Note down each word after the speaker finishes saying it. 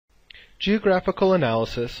Geographical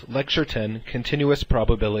Analysis, Lecture 10, Continuous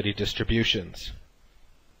Probability Distributions.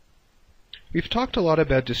 We've talked a lot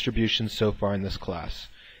about distributions so far in this class.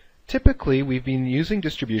 Typically, we've been using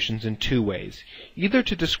distributions in two ways, either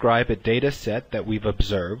to describe a data set that we've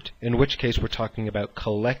observed, in which case we're talking about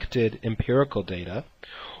collected empirical data,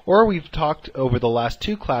 or we've talked over the last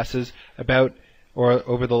two classes about, or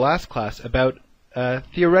over the last class, about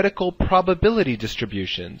theoretical probability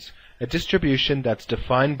distributions, a distribution that's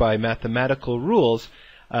defined by mathematical rules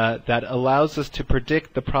that allows us to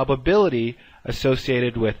predict the probability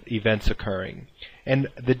associated with events occurring. And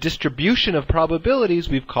the distribution of probabilities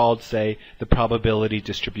we've called, say, the probability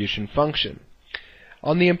distribution function.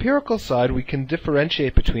 On the empirical side, we can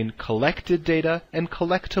differentiate between collected data and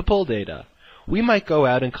collectible data. We might go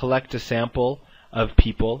out and collect a sample of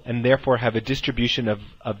people and therefore have a distribution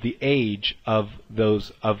of the age of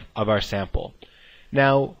our sample.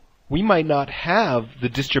 Now, we might not have the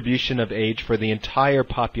distribution of age for the entire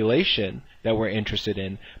population that we're interested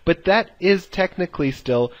in, but that is technically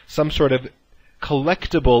still some sort of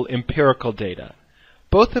collectible empirical data.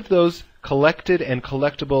 Both of those collected and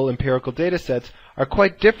collectible empirical data sets are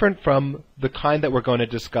quite different from the kind that we're going to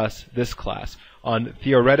discuss this class on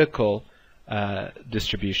theoretical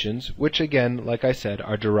distributions, which again, like I said,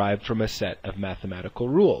 are derived from a set of mathematical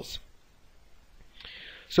rules.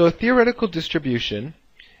 So a theoretical distribution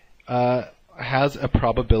has a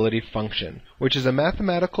probability function, which is a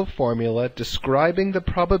mathematical formula describing the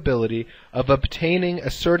probability of obtaining a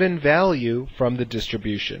certain value from the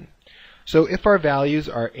distribution. So if our values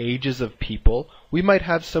are ages of people, we might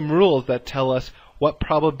have some rules that tell us what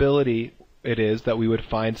probability it is that we would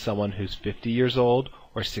find someone who's 50 years old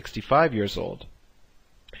or 65 years old.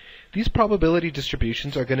 These probability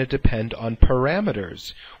distributions are going to depend on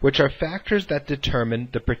parameters, which are factors that determine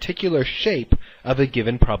the particular shape of a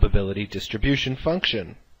given probability distribution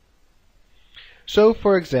function. So,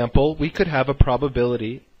 for example, we could have a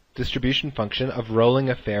probability distribution function of rolling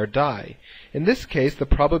a fair die. In this case, the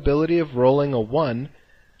probability of rolling one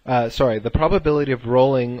of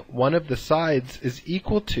the sides is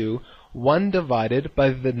equal to 1 divided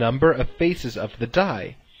by the number of faces of the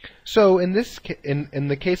die. So in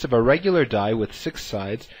the case of a regular die with 6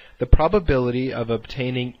 sides, the probability of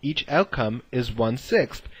obtaining each outcome is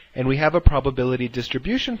 1/6, and we have a probability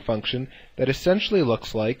distribution function that essentially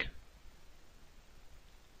looks like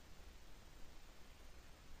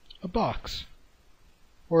a box.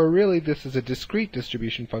 Or really, this is a discrete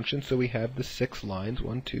distribution function, so we have the 6 lines,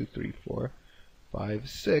 1, 2, 3, 4, 5,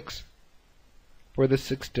 6. For the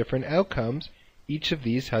 6 different outcomes, each of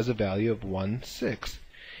these has a value of 1/6.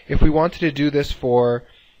 If we wanted to do this for,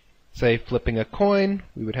 say, flipping a coin,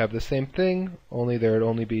 we would have the same thing, only there would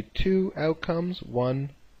only be 2 outcomes, 1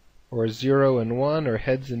 or 0 and 1, or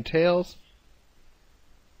heads and tails.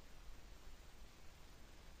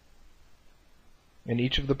 And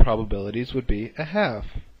each of the probabilities would be a half.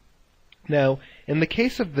 Now, in the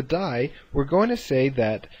case of the die, we're going to say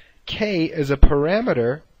that k is a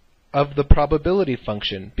parameter of the probability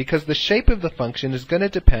function, because the shape of the function is going to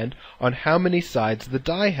depend on how many sides the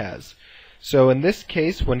die has. So in this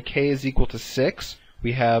case, when k is equal to 6,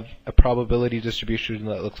 we have a probability distribution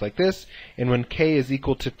that looks like this, and when k is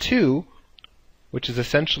equal to 2, which is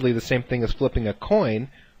essentially the same thing as flipping a coin,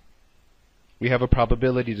 we have a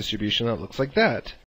probability distribution that looks like that.